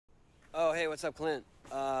Oh, hey, what's up, Clint?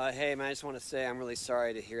 Hey, man, I just want to say I'm really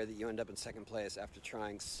sorry to hear that you end up in second place after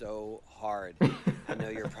trying so hard. I know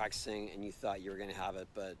you were practicing and you thought you were going to have it,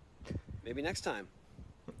 but maybe next time.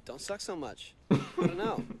 Don't suck so much. I don't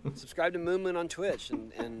know. Subscribe to Moon Moon on Twitch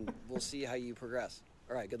and we'll see how you progress.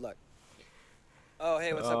 All right, good luck. Oh,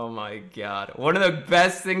 hey, what's up? Oh my god. One of the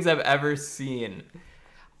best things I've ever seen.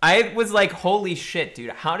 I was like, holy shit, dude.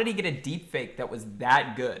 How did he get a deep fake that was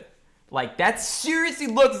that good? Like, that seriously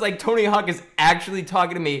looks like Tony Hawk is actually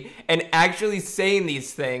talking to me and actually saying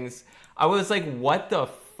these things. I was like, what the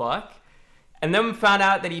fuck? And then found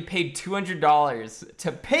out that he paid $200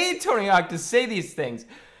 to pay Tony Hawk to say these things.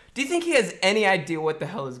 Do you think he has any idea what the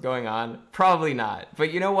hell is going on? Probably not.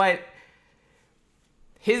 But you know what?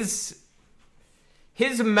 His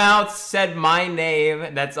mouth said my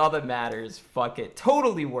name. That's all that matters. Fuck it.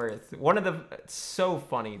 Totally worth. One of the... So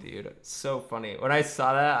funny, dude. So funny. When I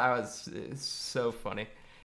saw that, I was... so funny.